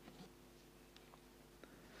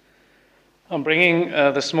I'm bringing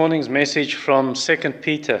this morning's message from 2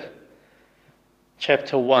 Peter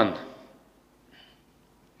chapter 1.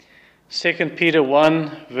 2 Peter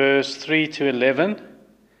 1 verse 3 to 11.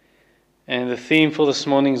 And the theme for this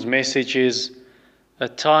morning's message is a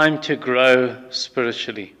time to grow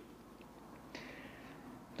spiritually.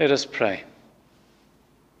 Let us pray.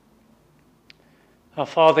 Our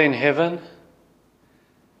Father in heaven,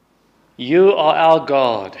 you are our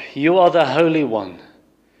God. You are the Holy One.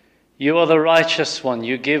 You are the righteous one.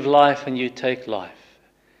 You give life and you take life.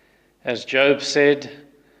 As Job said,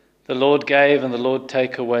 the Lord gave and the Lord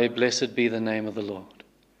take away. Blessed be the name of the Lord.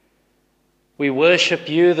 We worship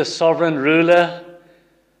you, the sovereign ruler,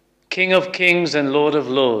 King of kings and Lord of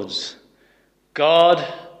lords, God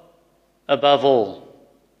above all.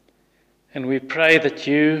 And we pray that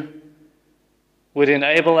you would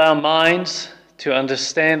enable our minds to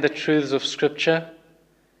understand the truths of Scripture,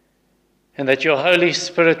 and that your Holy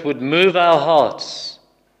Spirit would move our hearts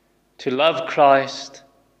to love Christ.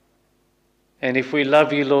 And if we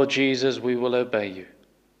love you, Lord Jesus, we will obey you.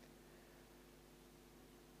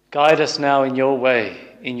 Guide us now in your way,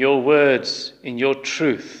 in your words, in your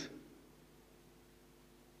truth.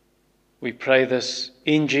 We pray this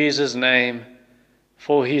in Jesus' name,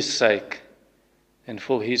 for his sake and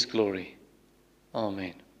for his glory.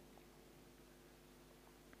 Amen.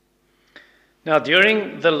 Now,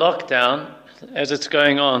 during the lockdown, as it's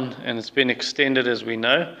going on, and it's been extended as we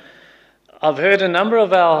know, I've heard a number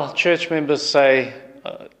of our church members say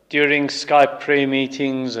during Skype prayer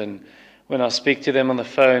meetings and when I speak to them on the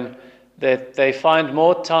phone that they find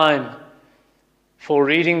more time for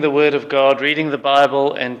reading the Word of God, reading the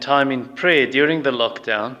Bible, and time in prayer during the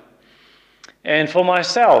lockdown. And for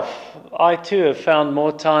myself, I too have found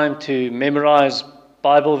more time to memorize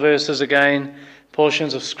Bible verses again,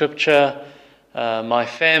 portions of Scripture. My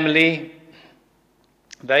family,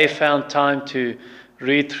 they found time to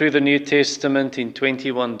read through the New Testament in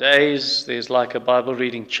 21 days. There's like a Bible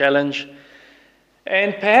reading challenge.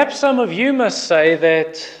 And perhaps some of you must say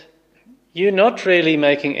that you're not really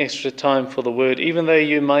making extra time for the Word, even though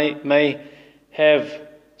you may have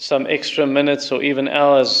some extra minutes or even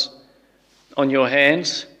hours on your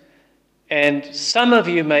hands. And some of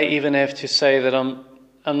you may even have to say that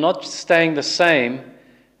I'm not staying the same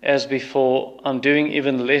as before, I'm doing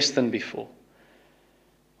even less than before.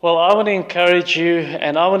 Well, I want to encourage you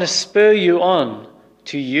and I want to spur you on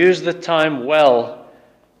to use the time well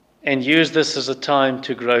and use this as a time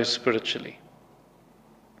to grow spiritually.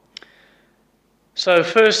 So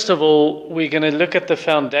first of all, we're going to look at the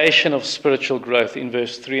foundation of spiritual growth in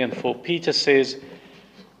verse 3 and 4. Peter says,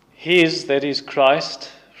 his, that is Christ,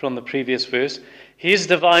 from the previous verse, his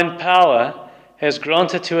divine power has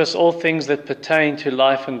granted to us all things that pertain to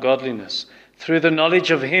life and godliness, through the knowledge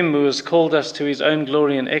of him who has called us to his own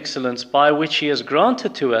glory and excellence, by which he has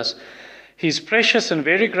granted to us his precious and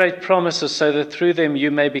very great promises, so that through them you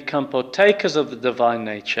may become partakers of the divine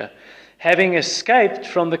nature, having escaped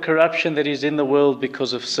from the corruption that is in the world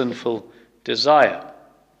because of sinful desire.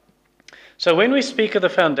 So when we speak of the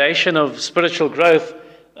foundation of spiritual growth,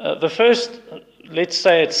 the first, let's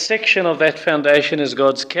say, section of that foundation is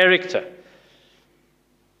God's character.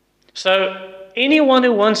 So anyone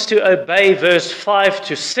who wants to obey verse 5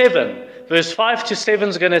 to 7 is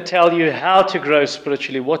going to tell you how to grow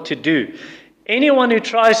spiritually, what to do. Anyone who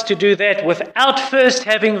tries to do that without first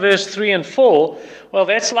having verse 3 and 4, well,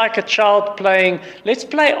 that's like a child playing, let's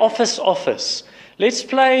play office. Let's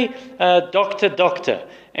play doctor.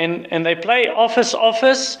 And they play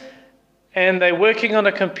office, and they're working on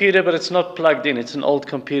a computer, but it's not plugged in. It's an old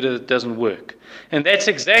computer that doesn't work. And that's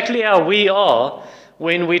exactly how we are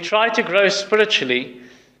when we try to grow spiritually,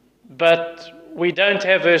 but we don't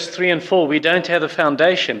have verse 3 and 4, we don't have the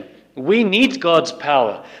foundation. We need God's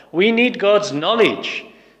power. We need God's knowledge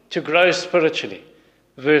to grow spiritually.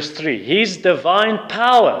 Verse 3, his divine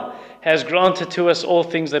power has granted to us all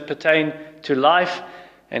things that pertain to life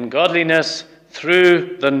and godliness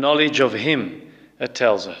through the knowledge of him, it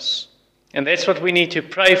tells us. And that's what we need to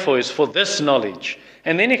pray for, is for this knowledge.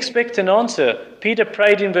 And then expect an answer. Peter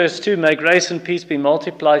prayed in verse 2, may grace and peace be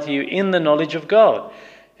multiplied to you in the knowledge of God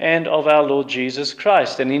and of our Lord Jesus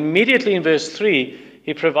Christ. And immediately in verse 3,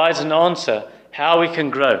 he provides an answer how we can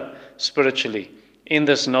grow spiritually in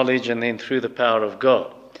this knowledge and then through the power of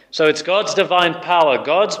God. So it's God's divine power.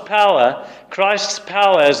 God's power, Christ's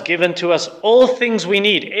power, has given to us all things we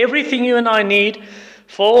need. Everything you and I need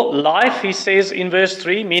for life, he says in verse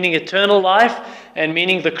 3, meaning eternal life and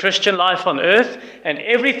meaning the Christian life on earth, and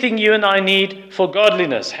everything you and I need for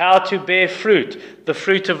godliness, how to bear fruit, the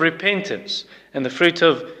fruit of repentance and the fruit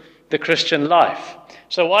of the Christian life.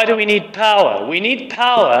 So why do we need power? We need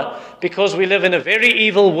power because we live in a very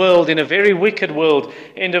evil world, in a very wicked world.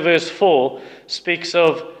 End of verse 4 speaks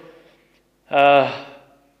of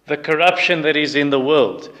the corruption that is in the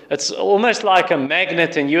world. It's almost like a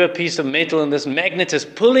magnet, and you're a piece of metal, and this magnet is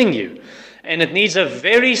pulling you. And it needs a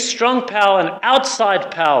very strong power, an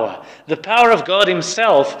outside power, the power of God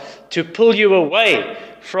himself, to pull you away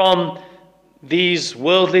from these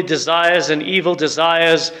worldly desires and evil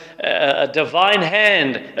desires, a divine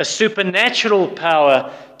hand, a supernatural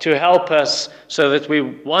power to help us so that we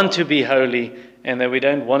want to be holy and that we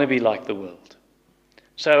don't want to be like the world.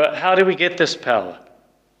 So how do we get this power?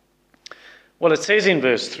 Well, it says in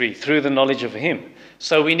verse 3, through the knowledge of him.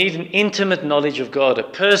 So we need an intimate knowledge of God, a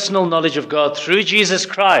personal knowledge of God through Jesus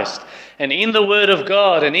Christ and in the Word of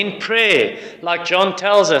God and in prayer. Like John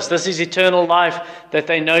tells us, this is eternal life, that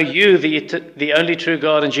they know you, the only true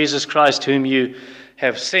God, and Jesus Christ whom you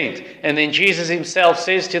have sent. And then Jesus himself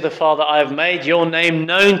says to the Father, I have made your name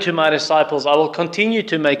known to my disciples. I will continue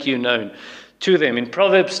to make you known to them. In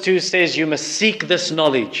Proverbs 2 says you must seek this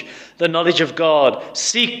knowledge, the knowledge of God.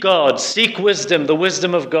 Seek wisdom, the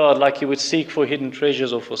wisdom of God, like you would seek for hidden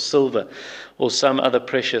treasures or for silver or some other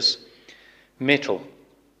precious metal.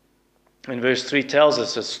 And verse 3 tells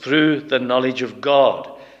us it's through the knowledge of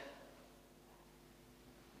God.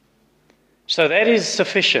 So that is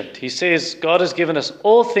sufficient. He says God has given us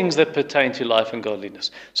all things that pertain to life and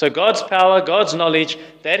godliness. So God's power, God's knowledge,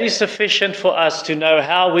 that is sufficient for us to know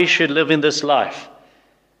how we should live in this life.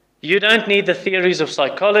 You don't need the theories of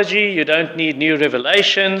psychology. You don't need new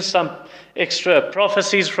revelations, some extra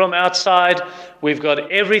prophecies from outside. We've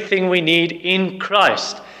got everything we need in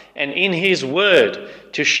Christ and in his word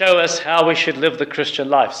to show us how we should live the Christian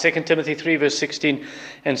life. 2 Timothy 3 verse 16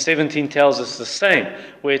 and 17 tells us the same,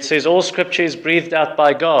 where it says all scripture is breathed out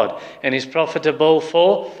by God and is profitable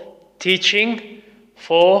for teaching,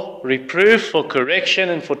 for reproof, for correction,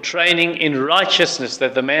 and for training in righteousness,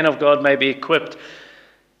 that the man of God may be equipped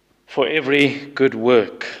for every good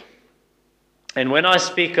work. And when I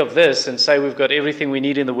speak of this and say we've got everything we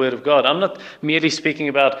need in the Word of God, I'm not merely speaking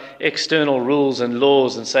about external rules and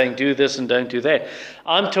laws and saying do this and don't do that.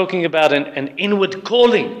 I'm talking about an inward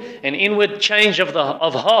calling, an inward change of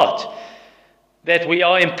heart, that we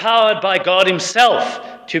are empowered by God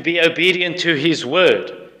himself to be obedient to his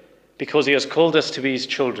Word because he has called us to be his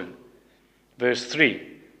children. Verse 3,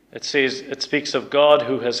 it speaks of God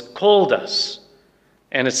who has called us.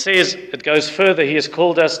 And it says, it goes further, he has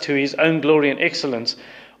called us to his own glory and excellence,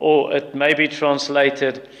 or it may be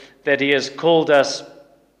translated that he has called us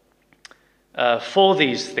for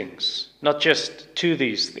these things, not just to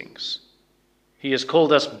these things. He has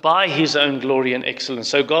called us by his own glory and excellence.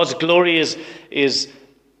 So God's glory is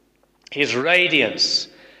his radiance.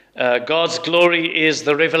 God's glory is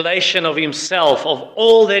the revelation of himself, of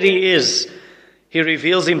all that he is. He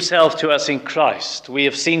reveals himself to us in Christ. We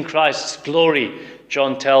have seen Christ's glory,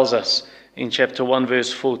 John tells us in chapter 1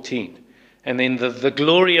 verse 14. And then the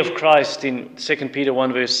glory of Christ in 2 Peter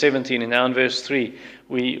 1 verse 17, and now in verse 3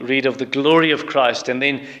 we read of the glory of Christ. And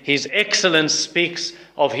then his excellence speaks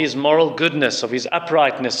of his moral goodness, of his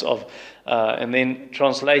uprightness, and then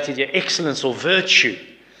translated here, excellence or virtue.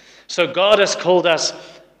 So God has called us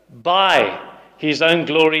by his own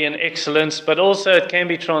glory and excellence, but also it can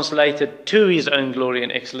be translated to his own glory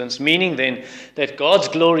and excellence, meaning then that God's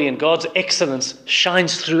glory and God's excellence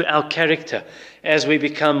shines through our character as we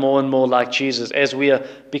become more and more like Jesus, as we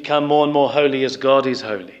become more and more holy as God is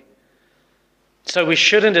holy. So we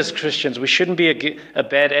shouldn't, as Christians, we shouldn't be a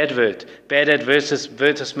bad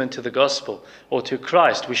advertisement to the gospel or to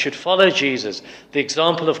Christ. We should follow Jesus, the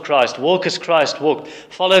example of Christ, walk as Christ walked,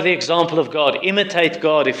 follow the example of God, imitate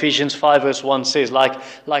God, Ephesians 5 verse 1 says, like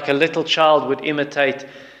a little child would imitate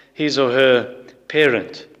his or her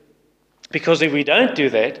parent. Because if we don't do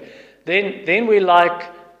that, then we're like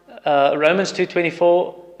Romans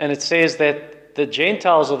 2:24, and it says that the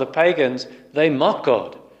Gentiles or the pagans, they mock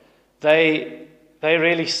God. They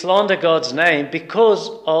really slander God's name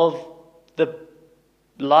because of the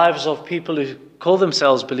lives of people who call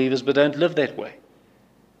themselves believers but don't live that way.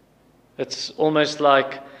 It's almost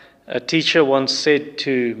like a teacher once said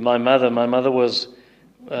to my mother was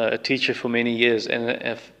a teacher for many years,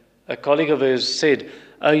 and a colleague of hers said,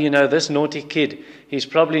 oh, this naughty kid, he's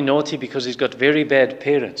probably naughty because he's got very bad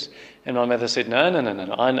parents. And my mother said, no,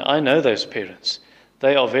 I know those parents.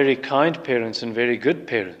 They are very kind parents and very good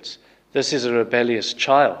parents. This is a rebellious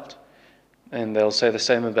child. And they'll say the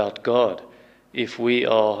same about God. If we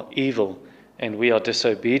are evil and we are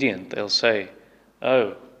disobedient, they'll say,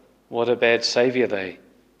 oh, what a bad Savior they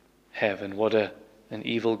have, and what an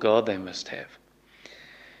evil God they must have.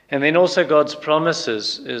 And then also God's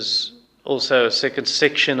promises is also a second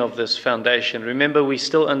section of this foundation. Remember, we're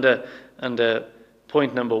still under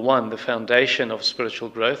point number 1, the foundation of spiritual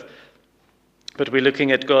growth. But we're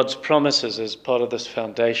looking at God's promises as part of this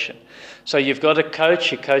foundation. So you've got a coach,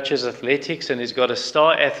 he coaches athletics, and he's got a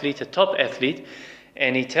star athlete, a top athlete,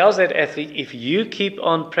 and he tells that athlete, if you keep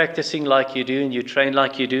on practicing like you do, and you train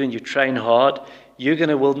like you do, and you train hard, you're going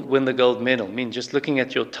to win the gold medal. I mean, just looking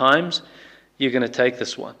at your times, you're going to take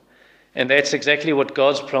this one. And that's exactly what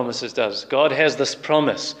God's promises does. God has this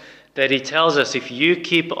promise that he tells us, if you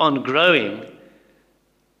keep on growing,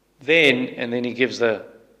 and then he gives the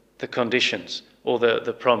conditions or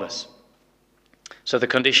the promise. So the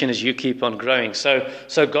condition is you keep on growing. So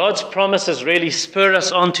God's promises really spur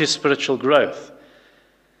us on to spiritual growth.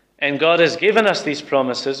 And God has given us these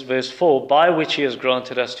promises, verse 4, by which he has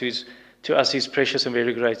granted us to us his precious and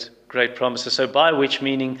very great promises. So by which,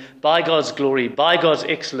 meaning by God's glory, by God's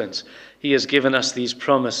excellence, he has given us these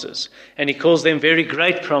promises. And he calls them very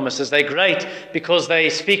great promises. They're great because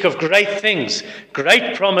they speak of great things.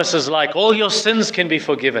 Great promises like all your sins can be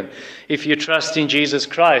forgiven. If you trust in Jesus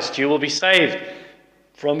Christ, you will be saved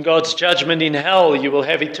from God's judgment in hell. You will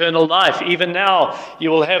have eternal life. Even now,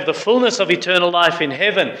 you will have the fullness of eternal life in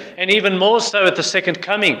heaven. And even more so at the second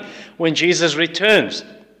coming when Jesus returns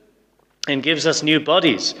and gives us new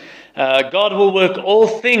bodies. God will work all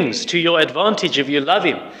things to your advantage if you love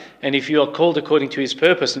him and if you are called according to his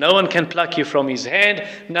purpose. No one can pluck you from his hand.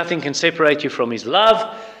 Nothing can separate you from his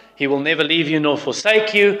love. He will never leave you nor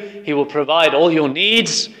forsake you. He will provide all your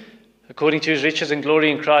needs according to his riches and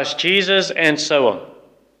glory in Christ Jesus, and so on.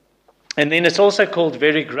 And then it's also called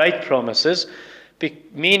very great promises,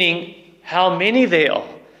 meaning how many there are.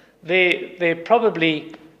 There are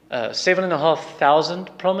probably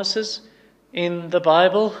 7,500 promises in the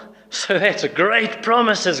Bible. So that's great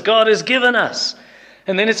promises God has given us.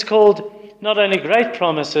 And then it's called not only great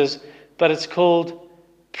promises, but it's called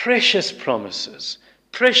precious promises.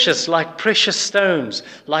 Precious, like precious stones,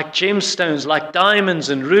 like gemstones, like diamonds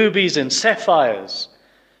and rubies and sapphires.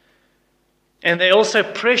 And they're also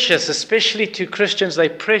precious, especially to Christians. They're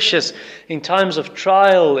precious in times of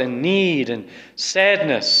trial and need and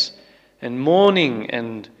sadness and mourning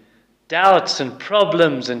and doubts and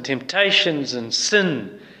problems and temptations and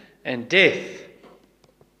sin and death.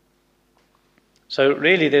 So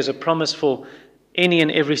really there's a promise for any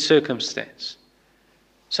and every circumstance.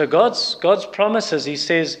 So God's promises, he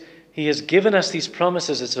says, he has given us these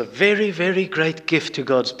promises. It's a very, very great gift to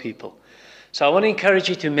God's people. So I want to encourage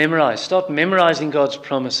you to memorize. Start memorizing God's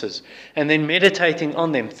promises and then meditating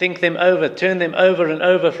on them. Think them over, turn them over and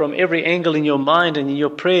over from every angle in your mind and in your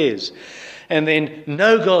prayers. And then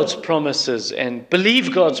know God's promises and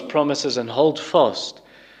believe God's promises and hold fast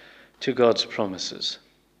to God's promises.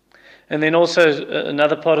 And then also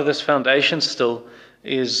another part of this foundation still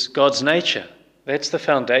is God's nature. That's the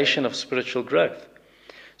foundation of spiritual growth.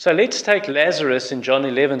 So let's take Lazarus in John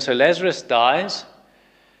 11. So Lazarus dies.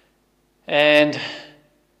 And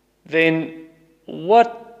then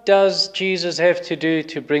what does Jesus have to do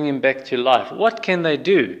to bring him back to life? What can they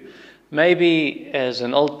do? Maybe, as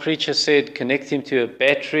an old preacher said, connect him to a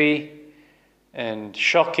battery and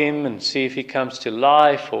shock him and see if he comes to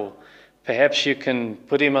life. Or perhaps you can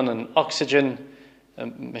put him on an oxygen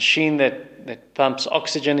machine that pumps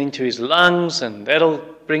oxygen into his lungs, and that'll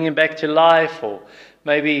bring him back to life. Or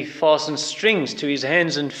maybe fasten strings to his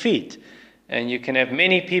hands and feet, and you can have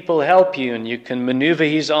many people help you, and you can maneuver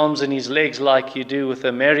his arms and his legs like you do with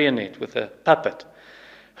a marionette, with a puppet.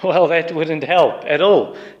 Well, that wouldn't help at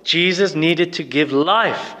all. Jesus needed to give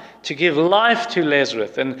life to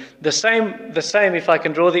Lazarus. And the same, if I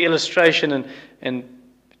can draw the illustration and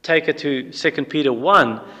take it to 2 Peter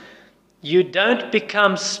 1, you don't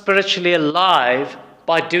become spiritually alive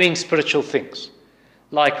by doing spiritual things,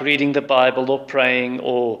 like reading the Bible or praying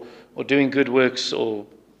or doing good works or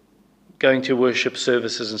going to worship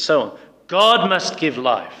services and so on. God must give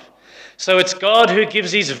life. So it's God who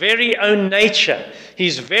gives his very own nature,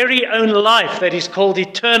 his very own life that is called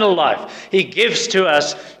eternal life. He gives to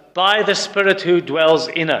us by the Spirit who dwells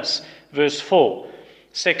in us. Verse 4,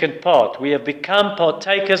 second part, we have become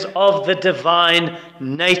partakers of the divine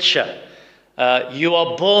nature. You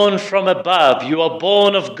are born from above. You are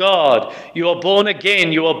born of God. You are born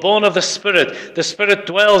again. You are born of the Spirit. The Spirit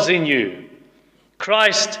dwells in you.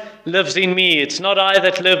 Christ lives in me. It's not I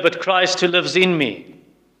that live, but Christ who lives in me.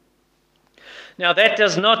 Now, that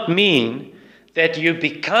does not mean that you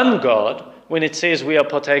become God when it says we are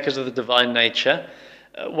partakers of the divine nature.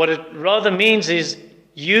 What it rather means is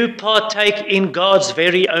you partake in God's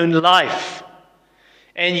very own life.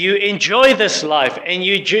 and you enjoy this life, and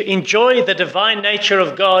you enjoy the divine nature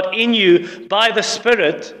of God in you by the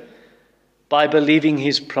Spirit, by believing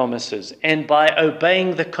His promises and by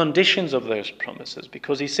obeying the conditions of those promises.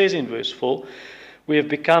 Because He says in verse 4, we have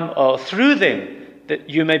become, through them, that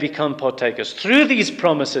you may become partakers. Through these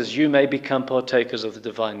promises, you may become partakers of the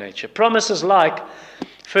divine nature. Promises like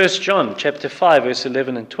 1 John chapter 5, verse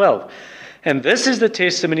 11 and 12. And this is the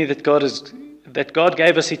testimony that God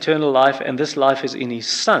gave us eternal life, and this life is in His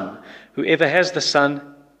Son. Whoever has the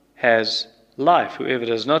Son has life. Whoever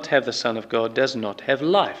does not have the Son of God does not have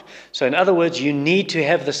life. So in other words, you need to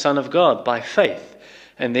have the Son of God by faith,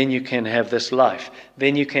 and then you can have this life.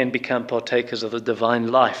 Then you can become partakers of the divine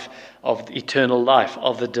life, of the eternal life,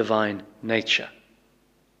 of the divine nature.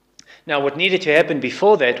 Now, what needed to happen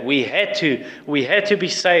before that, we had to be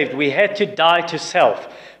saved. We had to die to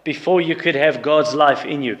self before you could have God's life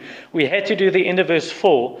in you. We had to do the end of verse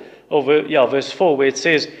 4, verse 4, where it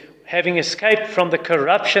says, having escaped from the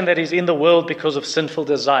corruption that is in the world because of sinful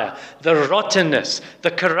desire, the rottenness, the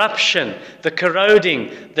corruption, the corroding,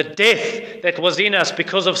 the death that was in us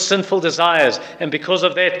because of sinful desires, and because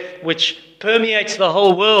of that which permeates the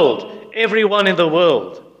whole world, everyone in the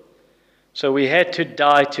world. So we had to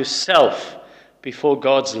die to self before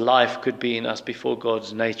God's life could be in us, before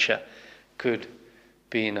God's nature could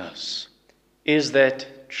be in us. Is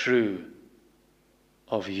that true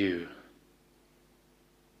of you?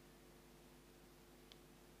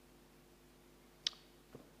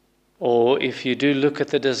 Or if you do look at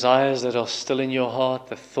the desires that are still in your heart,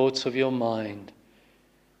 the thoughts of your mind,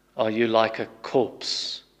 are you like a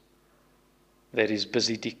corpse that is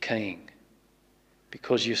busy decaying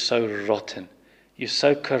because you're so rotten, you're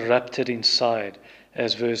so corrupted inside,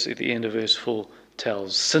 as at the end of verse 4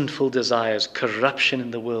 tells, sinful desires, corruption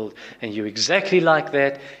in the world, and you're exactly like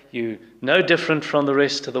that. You're no different from the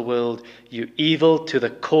rest of the world. You're evil to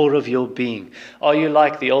the core of your being. Are you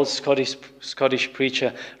like the old Scottish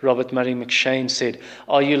preacher Robert Murray McShane said,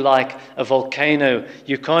 are you like a volcano?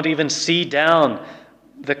 You can't even see down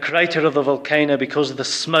the crater of the volcano because of the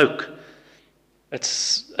smoke.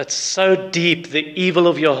 It's so deep, the evil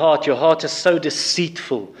of your heart. Your heart is so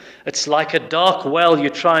deceitful. It's like a dark well. You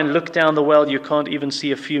try and look down the well, you can't even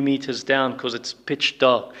see a few meters down because it's pitch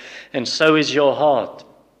dark. And so is your heart.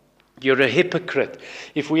 You're a hypocrite.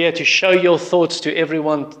 If we had to show your thoughts to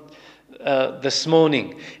everyone this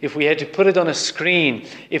morning, if we had to put it on a screen,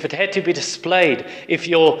 if it had to be displayed, if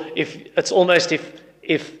your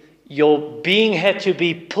being had to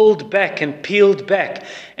be pulled back and peeled back,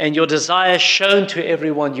 and your desires shown to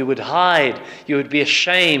everyone, you would hide, you would be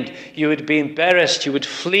ashamed, you would be embarrassed, you would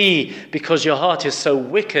flee because your heart is so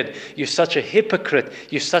wicked. You're such a hypocrite,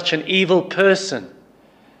 you're such an evil person.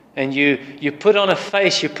 And you put on a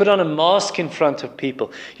face, you put on a mask in front of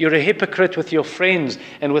people. You're a hypocrite with your friends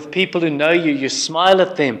and with people who know you. You smile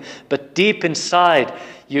at them, but deep inside,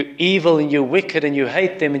 you're evil and you're wicked and you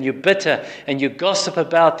hate them and you're bitter and you gossip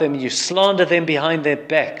about them and you slander them behind their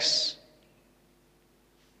backs.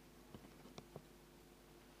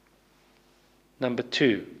 Number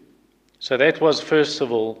 2. So that was, first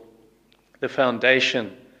of all, the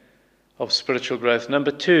foundation of spiritual growth.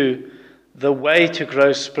 Number 2, the way to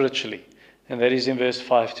grow spiritually. And that is in verse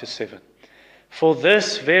 5 to 7. For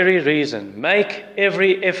this very reason, make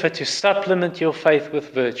every effort to supplement your faith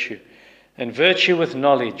with virtue, and virtue with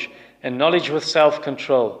knowledge, and knowledge with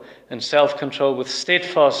self-control, and self-control with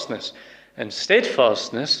steadfastness, and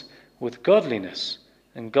steadfastness with godliness,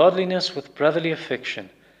 and godliness with brotherly affection,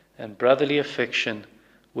 and brotherly affection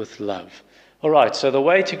with love. All right, so the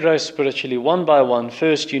way to grow spiritually, one by one,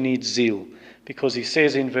 first you need zeal, because he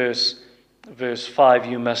says in verse 5,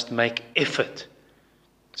 you must make effort.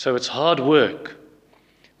 So it's hard work.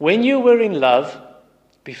 When you were in love,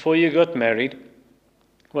 before you got married,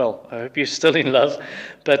 well, I hope you're still in love,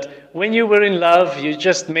 but when you were in love, you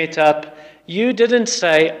just met up, you didn't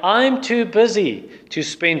say, I'm too busy to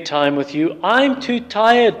spend time with you. I'm too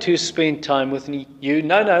tired to spend time with you.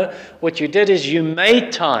 No. What you did is you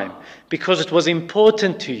made time because it was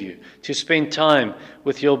important to you to spend time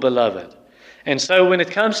with your beloved. And so when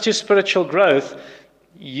it comes to spiritual growth,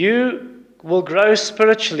 you will grow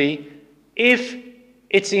spiritually if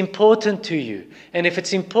it's important to you. And if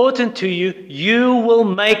it's important to you, you will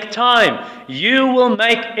make time. You will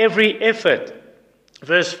make every effort.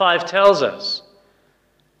 Verse 5 tells us.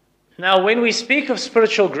 Now, when we speak of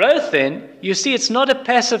spiritual growth, then, you see, it's not a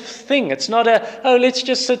passive thing. It's not let's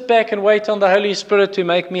just sit back and wait on the Holy Spirit to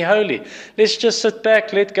make me holy. Let's just sit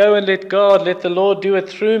back, let go and let God, let the Lord do it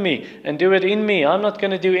through me and do it in me. I'm not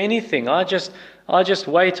going to do anything. I just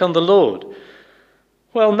wait on the Lord.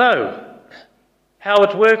 Well, no. How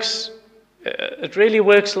it works it really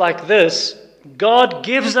works like this. God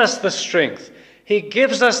gives us the strength. He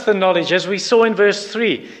gives us the knowledge, as we saw in verse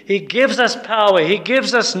 3. He gives us power. He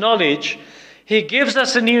gives us knowledge. He gives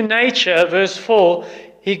us a new nature, verse 4.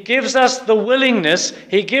 He gives us the willingness.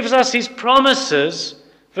 He gives us His promises,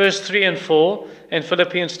 verse 3 and 4, and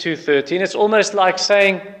Philippians 2:13. It's almost like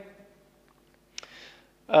saying,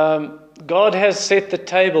 God has set the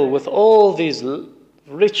table with all these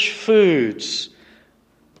rich foods,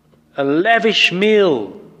 a lavish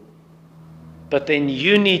meal, but then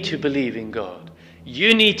you need to believe in God.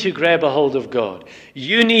 You need to grab a hold of God.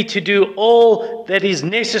 You need to do all that is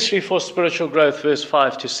necessary for spiritual growth, verse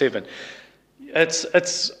 5 to 7.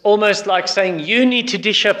 It's almost like saying you need to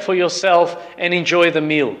dish up for yourself and enjoy the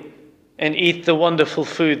meal and eat the wonderful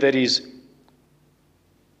food that is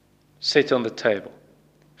set on the table.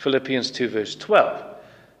 Philippians 2 verse 12.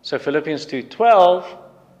 So Philippians 2:12,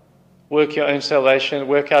 work out your own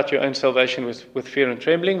salvation with fear and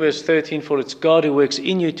trembling. Verse 13, for it's God who works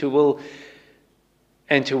in you to will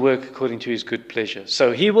and to work according to His good pleasure.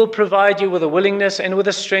 So He will provide you with a willingness and with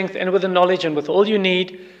a strength and with a knowledge and with all you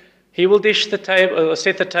need. He will set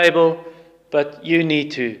the table, but you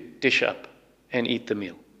need to dish up and eat the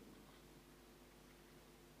meal.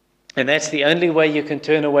 And that's the only way you can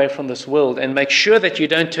turn away from this world and make sure that you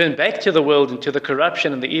don't turn back to the world and to the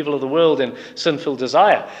corruption and the evil of the world and sinful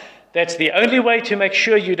desire. That's the only way to make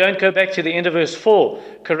sure you don't go back to the end of verse 4,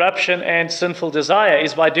 corruption and sinful desire,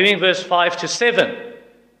 is by doing verse 5 to 7,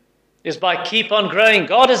 is by keep on growing.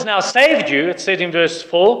 God has now saved you, it said in verse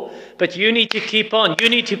 4, but you need to keep on. You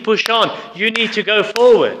need to push on. You need to go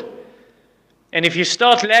forward. And if you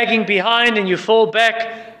start lagging behind and you fall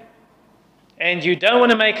back, and you don't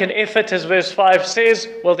want to make an effort, as verse 5 says,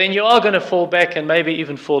 well, then you are going to fall back and maybe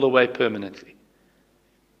even fall away permanently.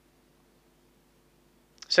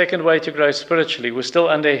 Second way to grow spiritually, we're still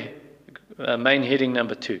under main heading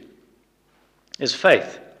number 2, is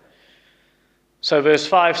faith. So verse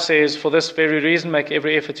 5 says, for this very reason, make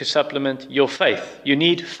every effort to supplement your faith. You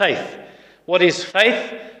need faith. What is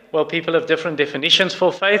faith? Well, people have different definitions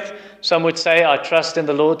for faith. Some would say, I trust in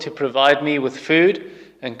the Lord to provide me with food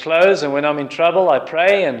and clothes, and when I'm in trouble, I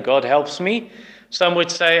pray and God helps me. Some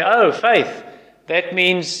would say, oh, faith, that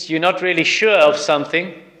means you're not really sure of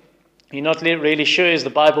something. You're not really sure, is the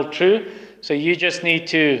Bible true? So you just need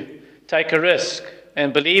to take a risk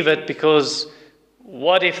and believe it, because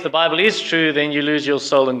what if the Bible is true, then you lose your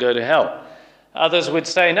soul and go to hell. Others would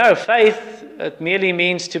say, no, faith, it merely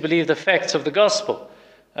means to believe the facts of the gospel.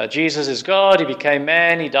 Jesus is God, He became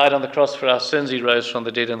man, He died on the cross for our sins, He rose from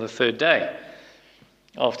the dead on the third day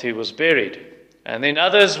after He was buried. And then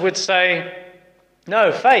others would say,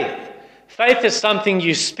 no, faith. Faith is something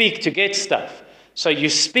you speak to get stuff. So you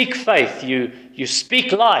speak faith, you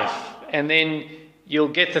speak life, and then you'll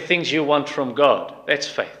get the things you want from God. That's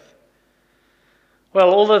faith. Well,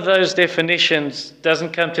 all of those definitions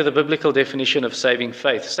doesn't come to the biblical definition of saving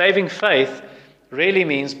faith. Saving faith really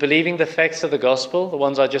means believing the facts of the gospel, the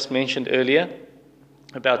ones I just mentioned earlier,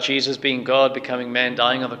 about Jesus being God, becoming man,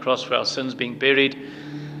 dying on the cross for our sins, being buried,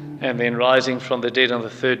 and then rising from the dead on the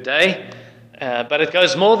third day. But it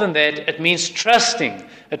goes more than that. It means trusting.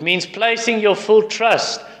 It means placing your full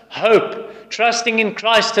trust, hope, trusting in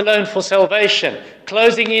Christ alone for salvation,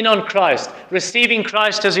 closing in on Christ, receiving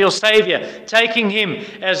Christ as your Savior, taking Him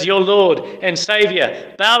as your Lord and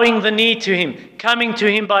Savior, bowing the knee to Him, coming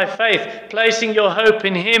to Him by faith, placing your hope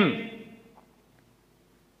in Him.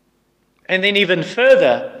 And then even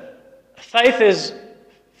further, faith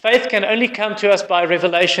can only come to us by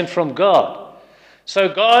revelation from God. So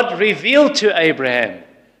God revealed to Abraham,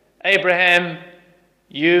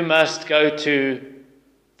 you must go to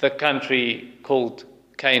the country called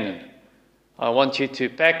Canaan. I want you to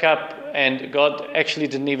pack up, and God actually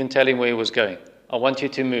didn't even tell him where he was going. I want you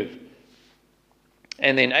to move.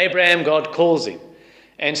 And then God calls him.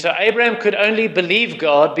 And so Abraham could only believe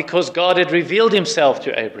God because God had revealed Himself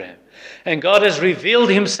to Abraham. And God has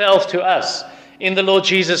revealed Himself to us in the Lord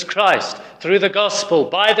Jesus Christ, through the gospel,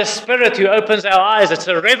 by the Spirit who opens our eyes. It's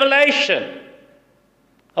a revelation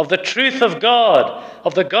of the truth of God,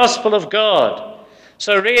 of the gospel of God.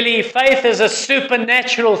 So really, faith is a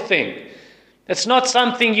supernatural thing. It's not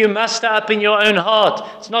something you muster up in your own heart.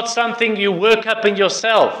 It's not something you work up in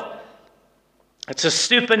yourself. It's a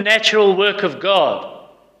supernatural work of God.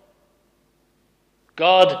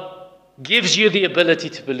 God gives you the ability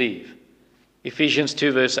to believe. Ephesians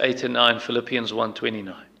 2 verse 8 and 9, Philippians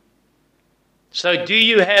 1:29. So do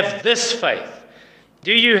you have this faith?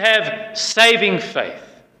 Do you have saving faith?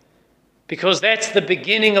 Because that's the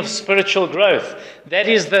beginning of spiritual growth. That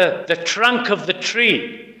is the trunk of the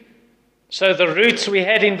tree. So the roots we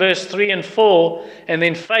had in verse 3 and 4, and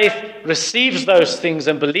then faith receives those things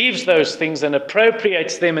and believes those things and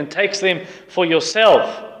appropriates them and takes them for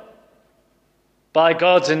yourself by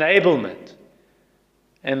God's enablement.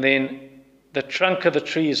 And then the trunk of the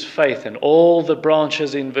tree is faith, and all the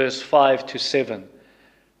branches in verse 5 to 7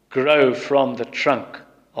 grow from the trunk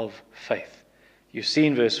of faith. You see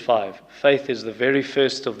in verse 5, faith is the very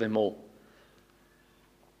first of them all.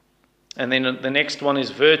 And then the next one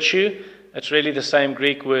is virtue. It's really the same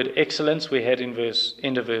Greek word excellence we had in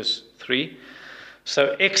end of verse 3.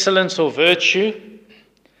 So excellence or virtue.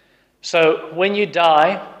 So when you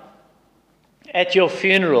die, at your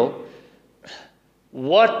funeral,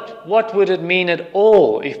 what would it mean at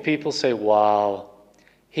all if people say, wow,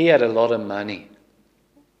 he had a lot of money?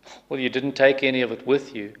 Well, you didn't take any of it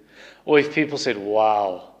with you. Or if people said,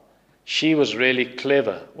 wow, she was really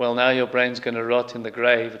clever. Well, now your brain's going to rot in the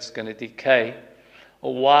grave. It's going to decay.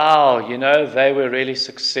 Or, wow, they were really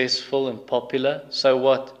successful and popular. So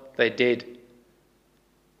what? They did.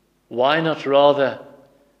 Why not rather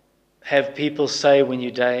have people say when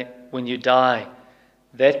you die,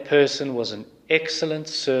 that person was an excellent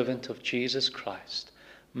servant of Jesus Christ.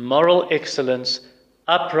 Moral excellence,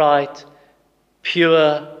 upright,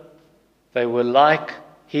 pure.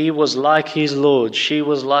 He was like his Lord. She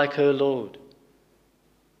was like her Lord.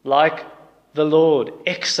 Like the Lord.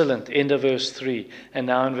 Excellent. End of verse 3. And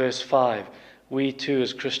now in verse 5. We too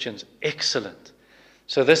as Christians. Excellent.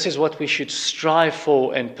 So this is what we should strive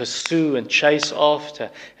for and pursue and chase after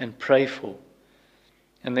and pray for.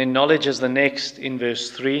 And then knowledge is the next in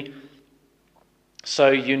verse 3.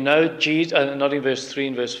 So you know Jesus, not in verse 3,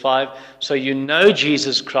 in verse 5. So you know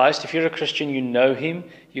Jesus Christ. If you're a Christian, you know him.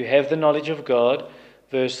 You have the knowledge of God.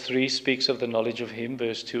 Verse 3 speaks of the knowledge of him.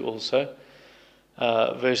 Verse 2 also.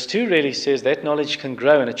 Verse 2 really says that knowledge can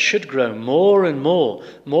grow, and it should grow more and more,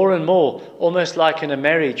 almost like in a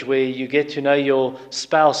marriage where you get to know your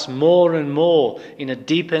spouse more and more in a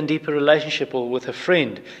deeper and deeper relationship, or with a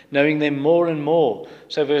friend, knowing them more and more.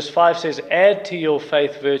 So verse 5 says, add to your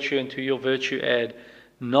faith virtue, and to your virtue add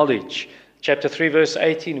knowledge. Chapter 3 verse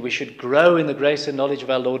 18, we should grow in the grace and knowledge of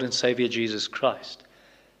our Lord and Savior Jesus Christ.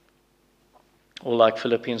 Or like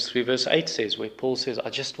Philippians 3 verse 8 says, where Paul says, I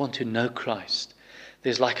just want to know Christ.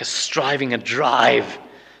 There's like a striving, a drive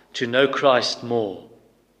to know Christ more.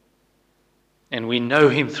 And we know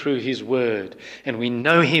him through his word. And we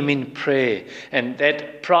know him in prayer. And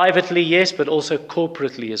that privately, yes, but also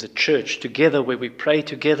corporately as a church together, where we pray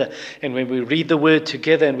together. And when we read the word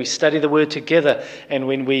together, and we study the word together. And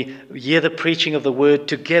when we hear the preaching of the word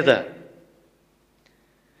together.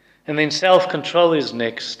 And then self-control is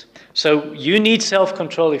next. So you need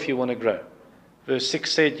self-control if you want to grow. Verse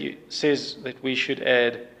 6 says that we should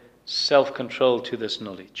add self-control to this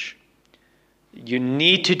knowledge. You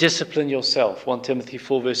need to discipline yourself. 1 Timothy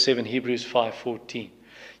 4 verse 7, Hebrews 5:14.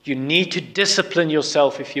 You need to discipline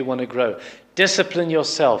yourself if you want to grow. Discipline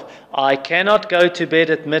yourself. I cannot go to bed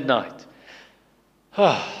at midnight.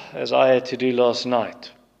 As I had to do last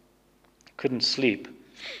night. Couldn't sleep.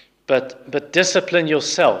 But discipline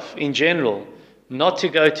yourself in general. Not to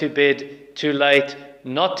go to bed too late.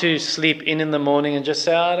 Not to sleep in the morning and just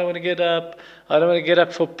say, I don't want to get up. I don't want to get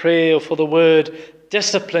up for prayer or for the word.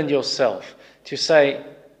 Discipline yourself to say,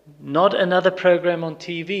 not another program on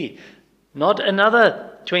TV. Not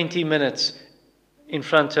another 20 minutes in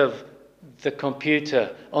front of the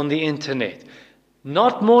computer, on the internet.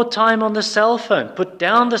 Not more time on the cell phone. Put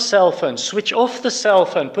down the cell phone. Switch off the cell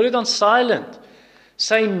phone. Put it on silent.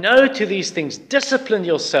 Say no to these things. Discipline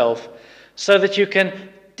yourself so that you can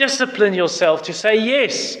discipline yourself to say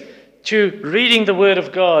yes to reading the Word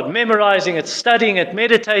of God, memorizing it, studying it,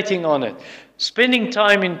 meditating on it, spending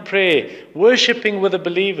time in prayer, worshipping with the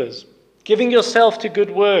believers, giving yourself to good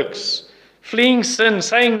works, fleeing sin,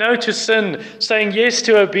 saying no to sin, saying yes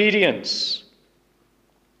to obedience.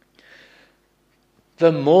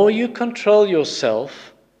 The more you control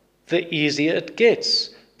yourself, the easier it gets.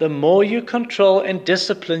 The more you control and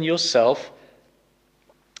discipline yourself,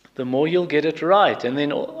 the more you'll get it right. And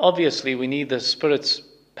then obviously we need the Spirit's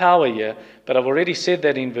power here, but I've already said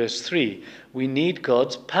that in verse 3. We need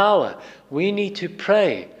God's power. We need to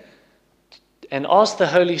pray and ask the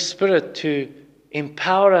Holy Spirit to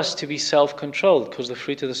empower us to be self-controlled, because the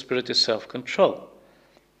fruit of the Spirit is self-control.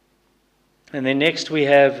 And then next we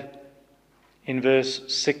have in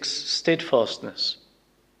verse 6, steadfastness.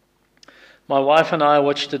 My wife and I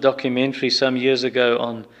watched a documentary some years ago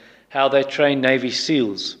on how they train Navy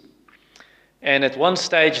SEALs. And at one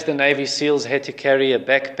stage, the Navy SEALs had to carry a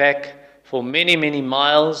backpack for many, many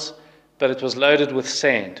miles, but it was loaded with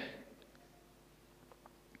sand.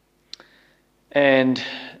 And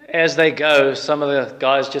as they go, some of the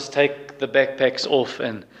guys just take the backpacks off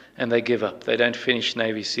and they give up. They don't finish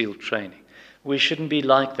Navy SEAL training. We shouldn't be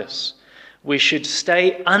like this. We should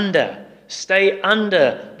stay under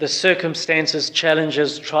the circumstances,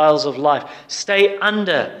 challenges, trials of life. Stay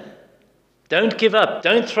under. Don't give up.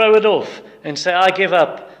 Don't throw it off and say, I give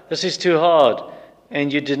up. This is too hard.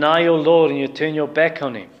 And you deny your Lord and you turn your back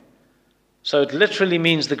on Him. So it literally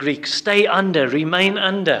means the Greek, stay under, remain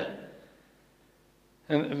under.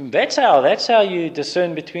 And that's how you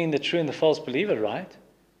discern between the true and the false believer, right?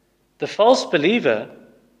 The false believer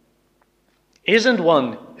isn't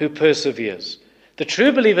one who perseveres. The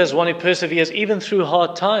true believer is one who perseveres even through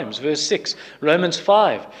hard times. Verse 6, Romans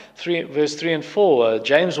 5, verse 3 and 4,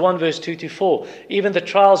 James 1, verse 2 to 4. Even the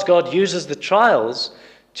trials, God uses the trials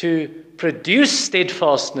to produce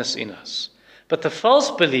steadfastness in us. But the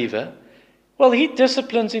false believer, well, he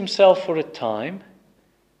disciplines himself for a time,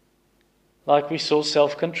 like we saw,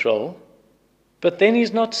 self-control, but then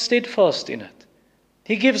he's not steadfast in it.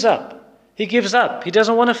 He gives up. He gives up. He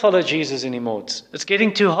doesn't want to follow Jesus anymore. It's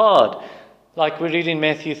getting too hard, like we read in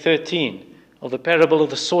Matthew 13, or the parable of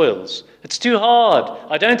the soils. It's too hard.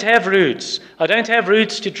 I don't have roots. I don't have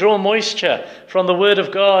roots to draw moisture from the Word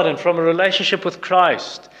of God and from a relationship with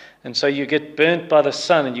Christ. And so you get burnt by the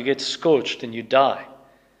sun and you get scorched and you die.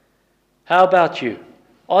 How about you?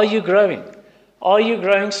 Are you growing? Are you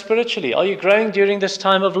growing spiritually? Are you growing during this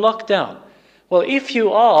time of lockdown? Well, if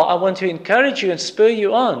you are, I want to encourage you and spur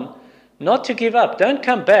you on not to give up. Don't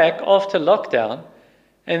come back after lockdown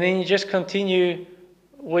and then you just continue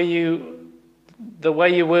the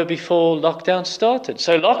way you were before lockdown started.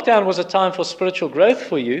 So lockdown was a time for spiritual growth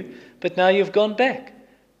for you, but now you've gone back.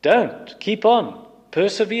 Don't. Keep on.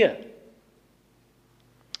 Persevere.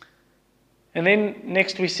 And then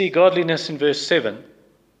next we see godliness in verse 7.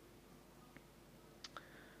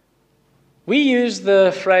 We use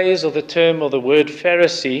the phrase or the term or the word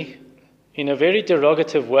Pharisee in a very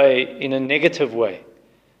derogative way, in a negative way.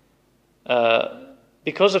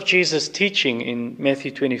 Because of Jesus' teaching in Matthew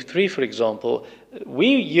 23, for example, we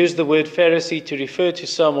use the word Pharisee to refer to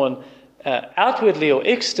someone outwardly or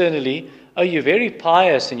externally. Oh, you're very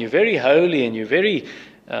pious and you're very holy and you're very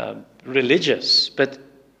religious, but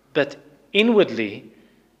inwardly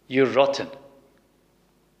you're rotten.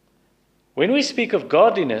 When we speak of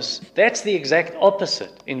godliness, that's the exact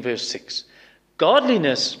opposite in verse 6.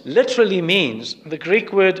 Godliness literally means, the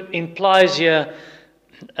Greek word implies here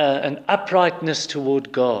an uprightness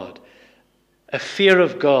toward God, a fear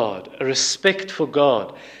of God, a respect for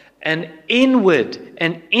God, an inward,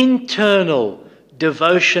 an internal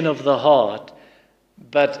devotion of the heart,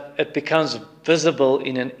 but it becomes visible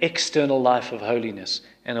in an external life of holiness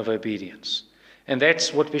and of obedience. And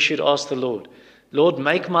that's what we should ask the Lord. Lord,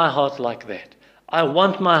 make my heart like that. I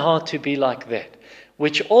want my heart to be like that.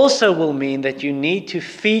 Which also will mean that you need to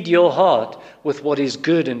feed your heart with what is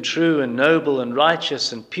good and true and noble and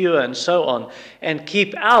righteous and pure and so on, and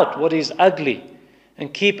keep out what is ugly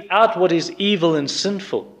and keep out what is evil and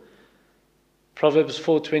sinful. Proverbs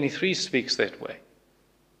 4:23 speaks that way.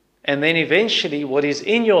 And then eventually what is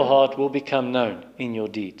in your heart will become known in your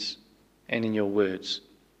deeds and in your words.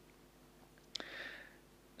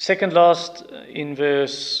 Second last, in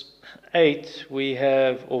verse 8 we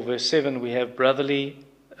have, or verse 7, we have brotherly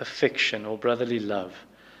affection or brotherly love.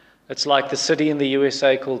 It's like the city in the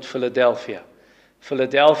USA called Philadelphia.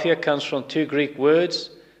 Philadelphia comes from two Greek words,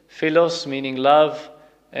 philos meaning love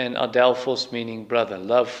and adelphos meaning brother,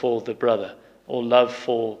 love for the brother or love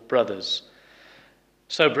for brothers.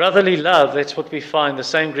 So brotherly love, that's what we find, the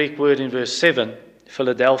same Greek word in verse 7,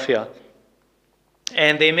 Philadelphia.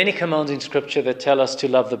 And there are many commands in Scripture that tell us to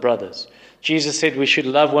love the brothers. Jesus said we should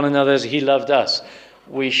love one another as He loved us.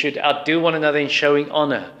 We should outdo one another in showing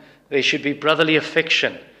honor. There should be brotherly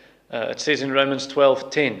affection. It says in Romans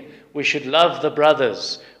 12:10, we should love the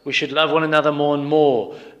brothers. We should love one another more and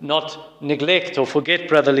more, not neglect or forget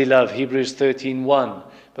brotherly love, Hebrews 13:1.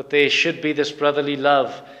 But there should be this brotherly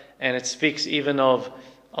love, and it speaks even of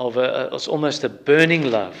almost a burning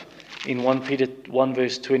love. In 1 Peter 1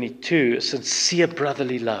 verse 22, a sincere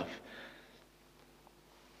brotherly love.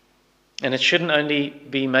 And it shouldn't only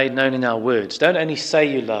be made known in our words. Don't only say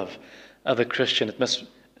you love other Christian.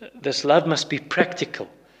 This love must be practical.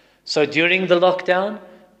 So during the lockdown,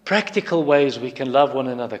 practical ways we can love one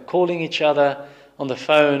another. Calling each other on the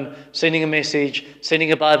phone, sending a message,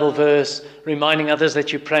 sending a Bible verse, reminding others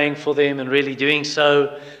that you're praying for them and really doing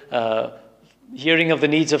so. Hearing of the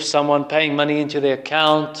needs of someone, paying money into their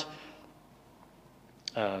account.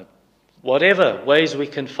 Whatever ways we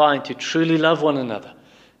can find to truly love one another.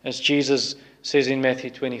 As Jesus says in Matthew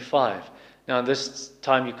 25. Now, this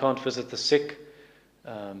time you can't visit the sick.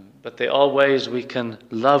 But there are ways we can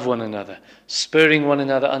love one another, spurring one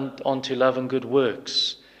another onto love and good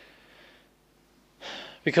works.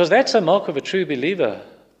 Because that's a mark of a true believer,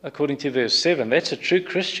 according to verse 7. That's a true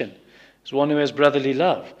Christian. It's one who has brotherly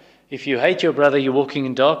love. If you hate your brother, you're walking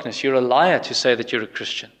in darkness. You're a liar to say that you're a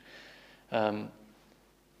Christian.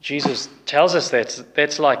 Jesus tells us that.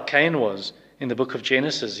 That's like Cain was in the book of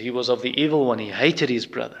Genesis. He was of the evil one. He hated his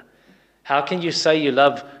brother. How can you say you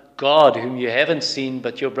love God whom you haven't seen,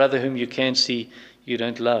 but your brother whom you can see, you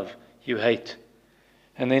don't love, you hate?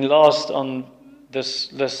 And then last on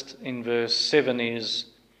this list in verse 7 is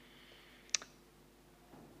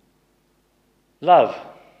love.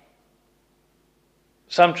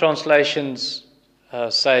 Some translations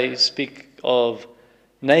speak of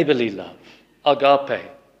neighborly love, agape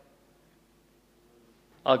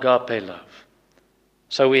love.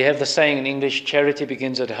 So we have the saying in English, charity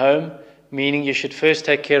begins at home, meaning you should first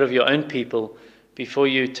take care of your own people before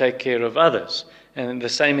you take care of others. And the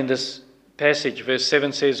same in this passage. Verse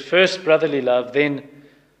 7 says, first brotherly love, then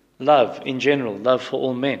love in general, love for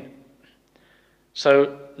all men.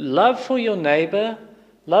 So love for your neighbor,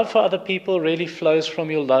 love for other people really flows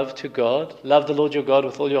from your love to God. Love the Lord your God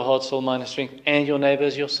with all your heart, soul, mind, and strength, and your neighbor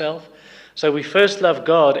as yourself. So we first love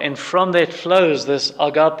God, and from that flows this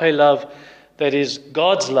agape love that is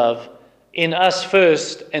God's love in us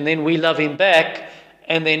first, and then we love him back,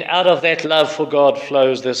 and then out of that love for God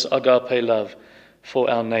flows this agape love for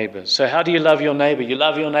our neighbors. So how do you love your neighbor? You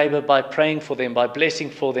love your neighbor by praying for them, by blessing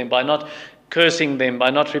for them, by not cursing them,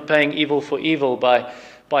 by not repaying evil for evil, by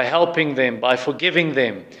helping them, by forgiving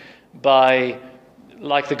them, by,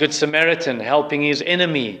 like the Good Samaritan, helping his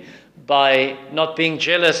enemy, by not being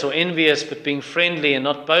jealous or envious, but being friendly and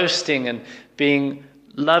not boasting, and being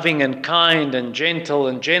loving and kind and gentle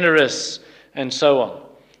and generous, and so on.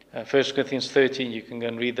 1 Corinthians 13, you can go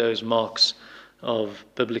and read those marks of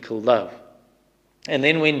biblical love. And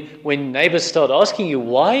then when neighbors start asking you,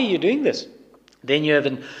 why are you doing this? Then you have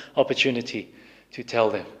an opportunity to tell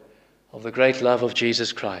them of the great love of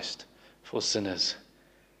Jesus Christ for sinners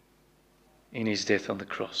in his death on the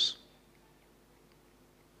cross.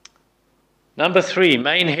 Number 3,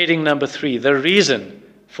 main heading number 3, the reason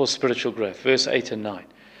for spiritual growth, verse 8 and 9.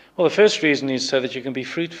 Well, the first reason is so that you can be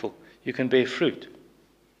fruitful. You can bear fruit.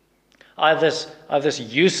 I have this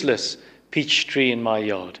useless peach tree in my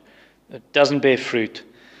yard. It doesn't bear fruit.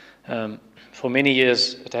 For many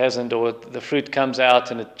years it hasn't, or the fruit comes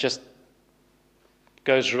out and it just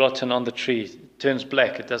goes rotten on the tree. It turns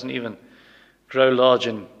black. It doesn't even grow large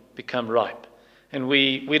and become ripe. And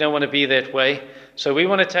we don't want to be that way. So we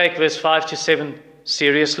want to take verse 5 to 7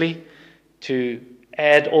 seriously, to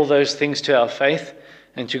add all those things to our faith,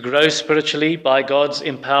 and to grow spiritually by God's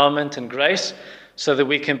empowerment and grace, so that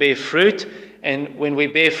we can bear fruit. And when we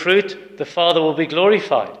bear fruit, the Father will be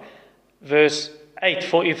glorified. Verse 8,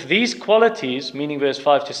 for if these qualities, meaning verse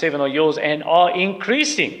 5 to 7, are yours and are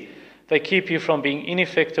increasing, they keep you from being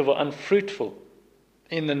ineffective or unfruitful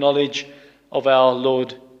in the knowledge of our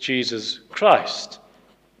Lord Jesus Christ.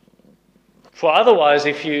 For otherwise,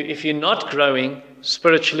 if you're not growing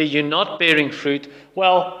spiritually, you're not bearing fruit,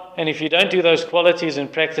 well, and if you don't do those qualities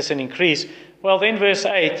and practice and increase, well, then verse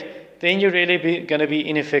 8, then you're really going to be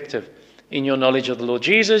ineffective in your knowledge of the Lord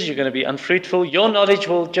Jesus. You're going to be unfruitful. Your knowledge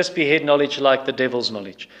will just be head knowledge, like the devil's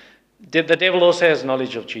knowledge. The devil also has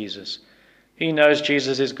knowledge of Jesus. He knows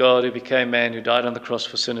Jesus is God who became man, who died on the cross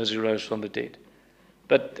for sinners, who rose from the dead.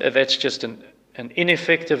 But that's just an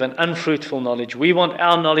ineffective and unfruitful knowledge. We want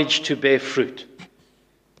our knowledge to bear fruit.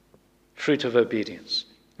 Fruit of obedience.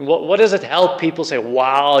 What does it help people say,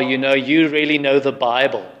 wow, you really know the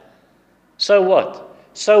Bible? So what?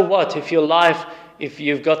 So what if your life, if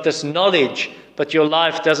you've got this knowledge, but your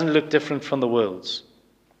life doesn't look different from the world's?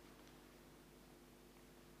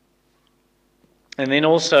 And then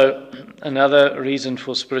also, another reason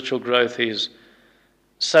for spiritual growth is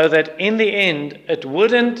so that in the end, it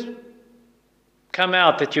wouldn't come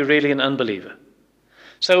out that you're really an unbeliever.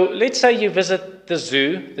 So let's say you visit the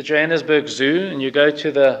zoo, the Johannesburg Zoo, and you go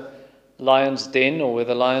to the lion's den, or where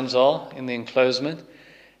the lions are in the enclosement.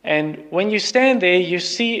 And when you stand there, you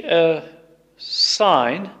see a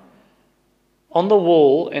sign on the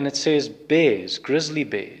wall, and it says bears, grizzly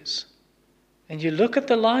bears. And you look at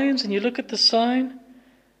the lions and you look at the sign.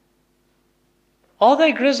 Are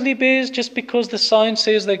they grizzly bears just because the sign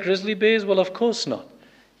says they're grizzly bears? Well, of course not.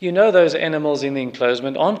 You know those animals in the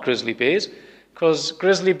enclosement aren't grizzly bears, because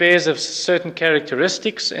grizzly bears have certain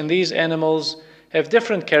characteristics, and these animals have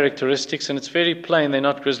different characteristics, and it's very plain they're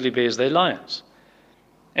not grizzly bears, they're lions.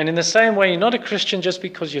 And in the same way, you're not a Christian just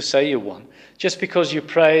because you say you're one. Just because you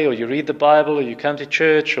pray or you read the Bible or you come to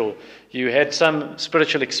church or you had some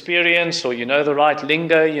spiritual experience or you know the right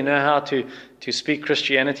lingo, you know how to speak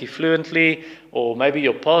Christianity fluently, or maybe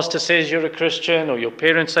your pastor says you're a Christian or your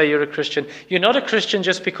parents say you're a Christian. You're not a Christian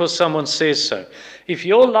just because someone says so. If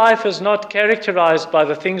your life is not characterized by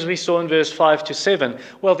the things we saw in verse 5 to 7,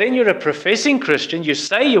 well, then you're a professing Christian. You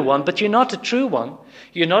say you're one, but you're not a true one.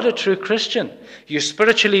 You're not a true Christian. You're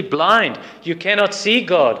spiritually blind. You cannot see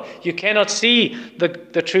God. You cannot see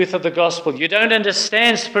the truth of the gospel. You don't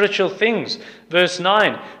understand spiritual things. Verse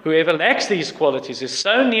 9, whoever lacks these qualities is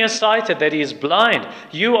so nearsighted that he is blind.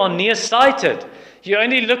 You are nearsighted. You're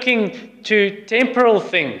only looking to temporal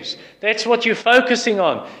things. That's what you're focusing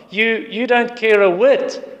on. You don't care a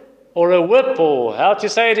whit or a whip, or how to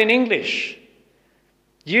say it in English.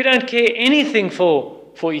 You don't care anything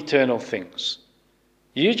for eternal things.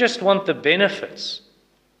 You just want the benefits.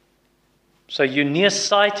 So you're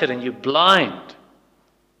nearsighted and you're blind.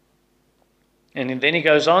 And then he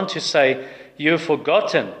goes on to say, you've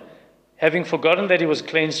forgotten, having forgotten that he was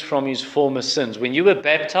cleansed from his former sins. When you were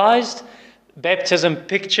baptized, baptism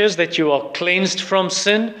pictures that you are cleansed from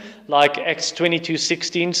sin, like Acts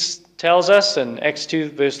 22:16 tells us and Acts 2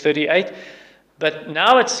 verse 38. But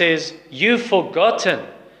now it says, you've forgotten.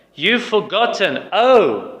 You've forgotten.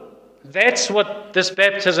 Oh, that's what this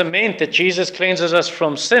baptism meant, that Jesus cleanses us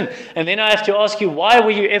from sin. And then I have to ask you, why were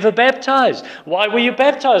you ever baptized? Why were you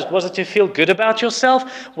baptized? Was it to feel good about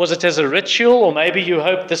yourself? Was it as a ritual? Or maybe you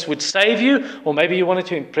hoped this would save you? Or maybe you wanted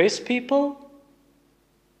to impress people?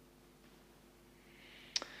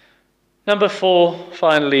 Number 4,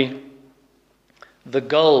 finally, the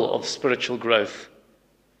goal of spiritual growth.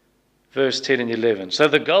 Verse 10 and 11. So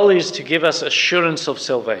the goal is to give us assurance of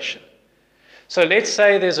salvation. So let's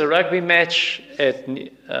say there's a rugby match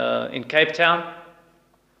in Cape Town.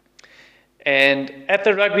 And at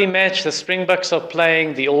the rugby match, the Springboks are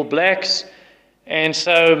playing the All Blacks. And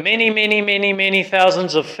so many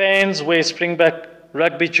thousands of fans wear Springbok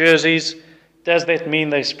rugby jerseys. Does that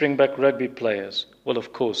mean they're Springbok rugby players? Well,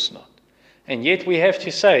 of course not. And yet we have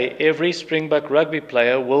to say every Springbok rugby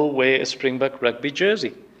player will wear a Springbok rugby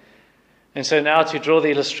jersey. And so now to draw the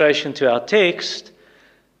illustration to our text,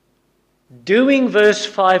 doing verse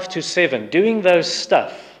 5 to 7, doing those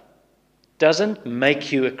stuff, doesn't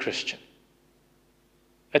make you a Christian.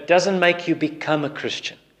 It doesn't make you become a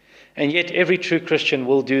Christian. And yet every true Christian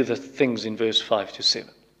will do the things in verse 5 to 7.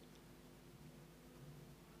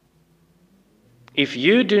 If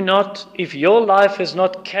your life is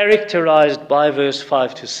not characterized by verse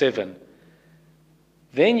 5 to 7,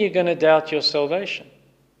 then you're going to doubt your salvation.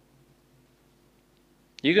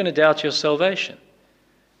 You're going to doubt your salvation.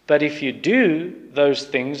 But if you do those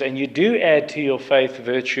things and you do add to your faith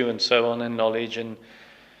virtue and so on, and knowledge and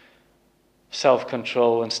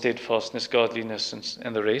self-control and steadfastness, godliness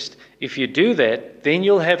and the rest, if you do that, then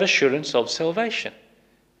you'll have assurance of salvation.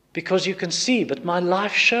 Because you can see, but my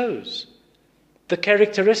life shows. The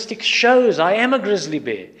characteristics shows I am a grizzly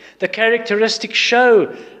bear. The characteristics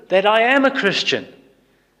show that I am a Christian.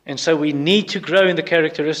 And so we need to grow in the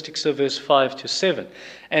characteristics of verse 5 to 7.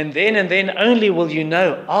 And then only will you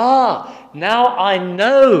know, now I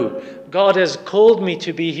know God has called me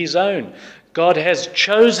to be his own. God has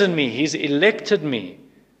chosen me. He's elected me.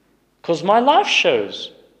 Because my life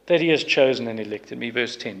shows that he has chosen and elected me.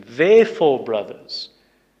 Verse 10. Therefore, brothers,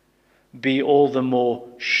 be all the more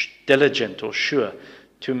diligent or sure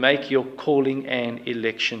to make your calling and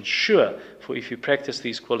election sure. For if you practice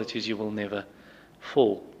these qualities, you will never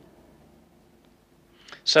fall.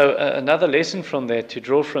 So another lesson from that, to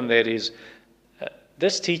draw from that, is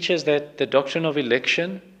this teaches that the doctrine of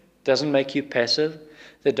election doesn't make you passive.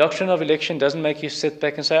 The doctrine of election doesn't make you sit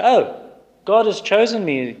back and say, God has chosen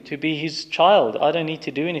me to be his child. I don't need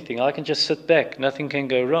to do anything. I can just sit back. Nothing can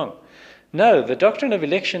go wrong. No, the doctrine of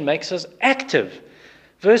election makes us active.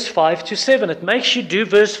 Verse 5 to 7. It makes you do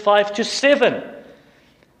verse 5 to 7.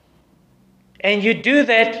 And you do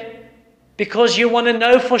that because you want to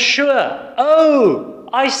know for sure.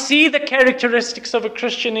 I see the characteristics of a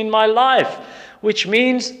Christian in my life, which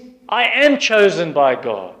means I am chosen by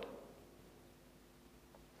God.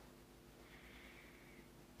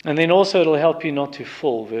 And then also it'll help you not to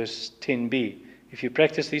fall. Verse 10b. If you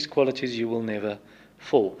practice these qualities, you will never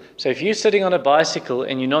fall. So if you're sitting on a bicycle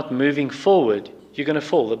and you're not moving forward, you're going to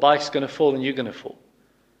fall. The bike's going to fall and you're going to fall.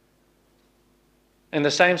 And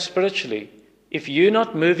the same spiritually. If you're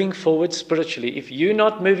not moving forward spiritually, if you're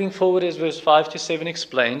not moving forward as verse 5 to 7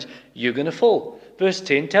 explains, you're going to fall. Verse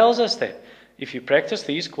 10 tells us that. If you practice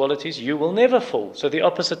these qualities, you will never fall. So the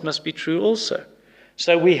opposite must be true also.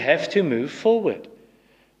 So we have to move forward.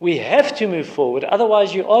 We have to move forward,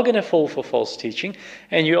 otherwise you are going to fall for false teaching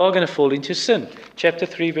and you are going to fall into sin. Chapter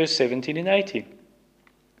 3, verse 17 and 18.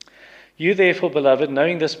 You therefore, beloved,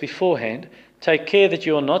 knowing this beforehand, take care that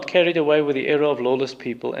you are not carried away with the error of lawless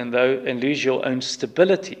people and lose your own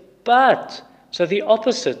stability. But, so the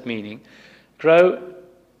opposite meaning, grow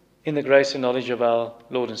in the grace and knowledge of our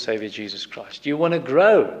Lord and Savior Jesus Christ. You want to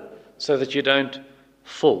grow so that you don't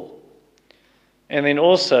fall. And then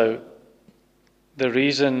also, the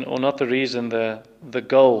reason, or not the reason, the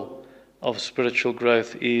goal of spiritual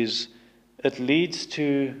growth is it leads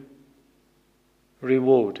to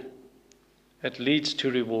reward. It leads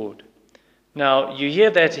to reward. Now, you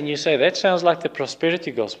hear that and you say, that sounds like the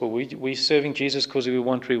prosperity gospel. We're serving Jesus because we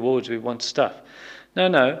want rewards, we want stuff.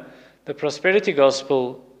 No. The prosperity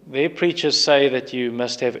gospel, their preachers say that you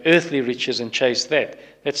must have earthly riches and chase that.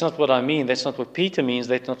 That's not what I mean. That's not what Peter means.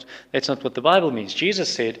 That's not what the Bible means.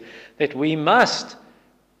 Jesus said that we must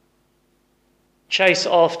chase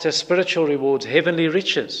after spiritual rewards, heavenly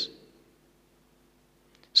riches.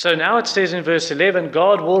 So now it says in verse 11,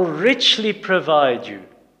 God will richly provide you.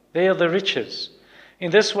 They are the riches.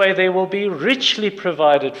 In this way, they will be richly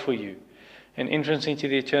provided for you an entrance into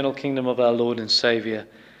the eternal kingdom of our Lord and Savior,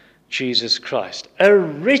 Jesus Christ. A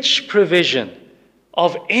rich provision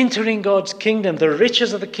of entering God's kingdom. The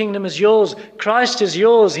riches of the kingdom is yours. Christ is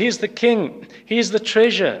yours. He's the king. He's the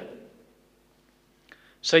treasure.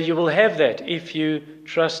 So you will have that if you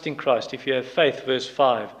trust in Christ, if you have faith, verse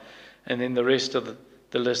 5, and then the rest of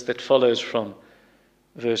the list that follows from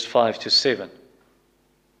verse 5 to 7.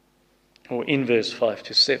 Or in verse 5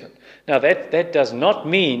 to 7. Now that does not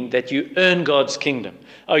mean that you earn God's kingdom.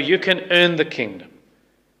 Oh, you can earn the kingdom.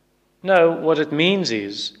 No, what it means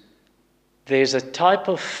is there's a type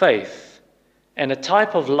of faith and a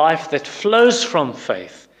type of life that flows from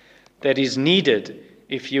faith that is needed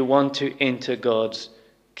if you want to enter God's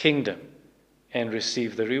kingdom and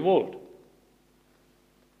receive the reward.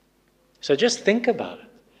 So just think about it.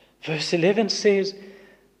 Verse 11 says,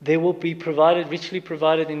 there will be richly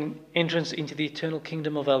provided in entrance into the eternal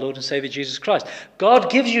kingdom of our Lord and Savior Jesus Christ. God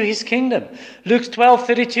gives you his kingdom. Luke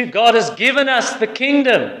 12:32, God has given us the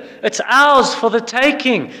kingdom. It's ours for the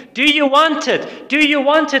taking. Do you want it? Do you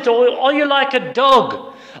want it? Or are you like a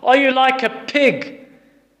dog? Are you like a pig?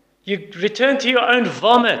 You return to your own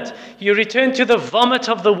vomit. You return to the vomit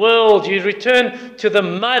of the world. You return to the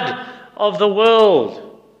mud of the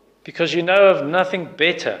world because you know of nothing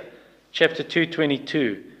better. Chapter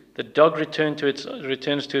 2:22. The dog returns to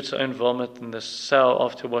its own vomit, and the sow,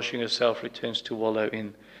 after washing herself, returns to wallow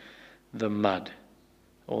in the mud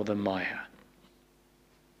or the mire.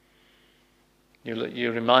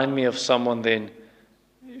 You remind me of someone then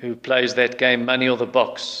who plays that game, money or the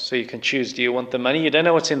box. So you can choose, do you want the money? You don't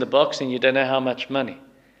know what's in the box and you don't know how much money.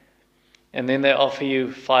 And then they offer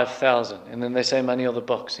you 5,000, and then they say money or the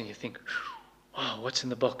box, and you think, wow, what's in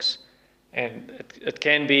the box? And it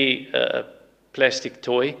can be a plastic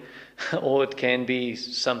toy, or it can be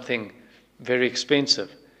something very expensive.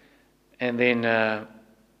 And then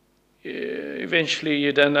eventually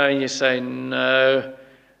you don't know, and you say, no,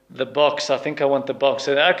 the box, I think I want the box.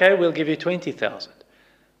 So, okay, we'll give you 20,000.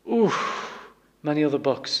 Ooh, money or the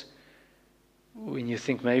box. When you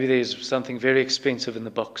think maybe there's something very expensive in the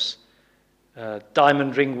box,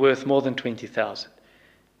 diamond ring worth more than 20,000.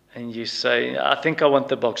 And you say, I think I want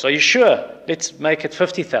the box. Are you sure? Let's make it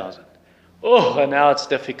 50,000. Oh, and now it's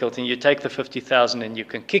difficult. And you take the 50,000 and you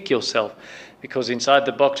can kick yourself because inside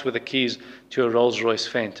the box were the keys to a Rolls-Royce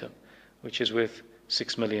Phantom, which is worth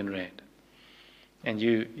 6 million rand. And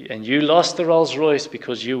you lost the Rolls-Royce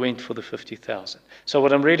because you went for the 50,000. So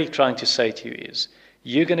what I'm really trying to say to you is,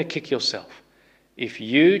 you're going to kick yourself if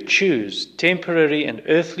you choose temporary and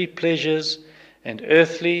earthly pleasures and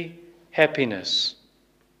earthly happiness,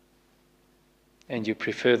 and you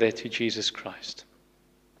prefer that to Jesus Christ.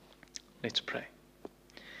 Let's pray.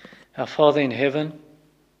 Our Father in heaven,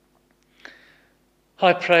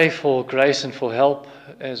 I pray for grace and for help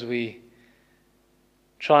as we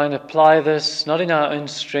try and apply this, not in our own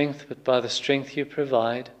strength, but by the strength you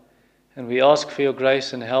provide. And we ask for your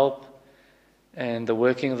grace and help and the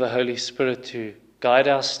working of the Holy Spirit to guide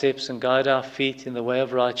our steps and guide our feet in the way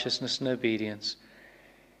of righteousness and obedience,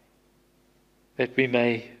 that we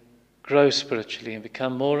may grow spiritually and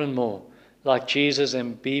become more and more like Jesus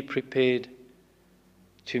and be prepared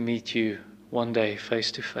to meet you one day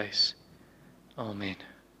face to face. Amen.